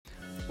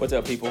What's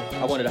up, people?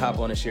 I wanted to hop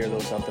on and share a little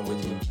something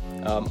with you.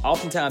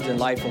 Oftentimes in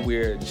life, when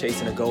we're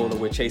chasing a goal or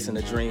we're chasing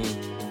a dream,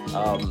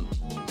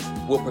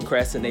 we'll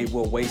procrastinate,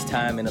 we'll waste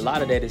time, and a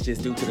lot of that is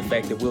just due to the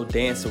fact that we'll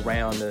dance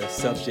around the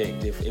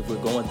subject. If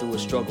we're going through a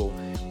struggle,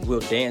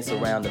 we'll dance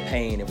around the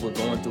pain. If we're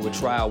going through a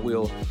trial,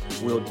 we'll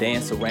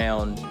dance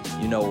around,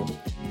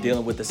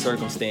 dealing with the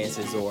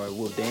circumstances, or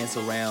we'll dance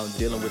around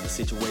dealing with the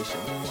situation.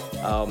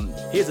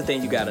 Here's the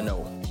thing you got to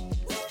know.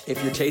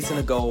 If you're chasing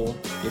a goal,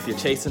 if you're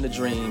chasing a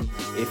dream,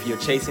 if you're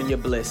chasing your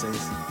blessings,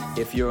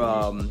 if you're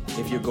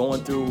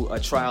going through a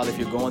trial, if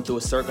you're going through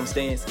a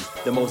circumstance,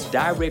 the most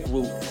direct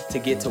route to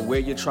get to where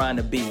you're trying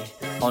to be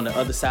on the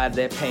other side of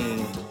that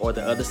pain, or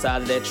the other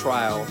side of that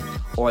trial,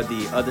 or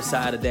the other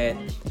side of that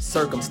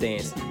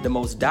circumstance, the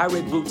most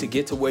direct route to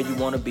get to where you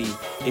want to be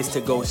is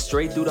to go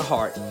straight through the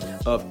heart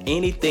of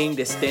anything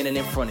that's standing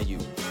in front of you.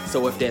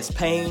 So if there's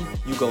pain,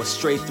 you go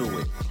straight through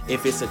it.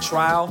 If it's a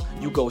trial,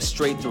 you go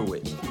straight through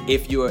it.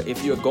 If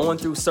you're going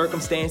through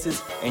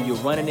circumstances and you're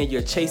running and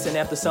you're chasing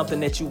after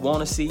something that you want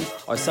to see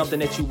or something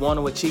that you want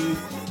to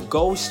achieve,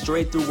 go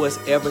straight through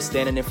what's ever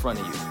standing in front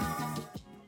of you.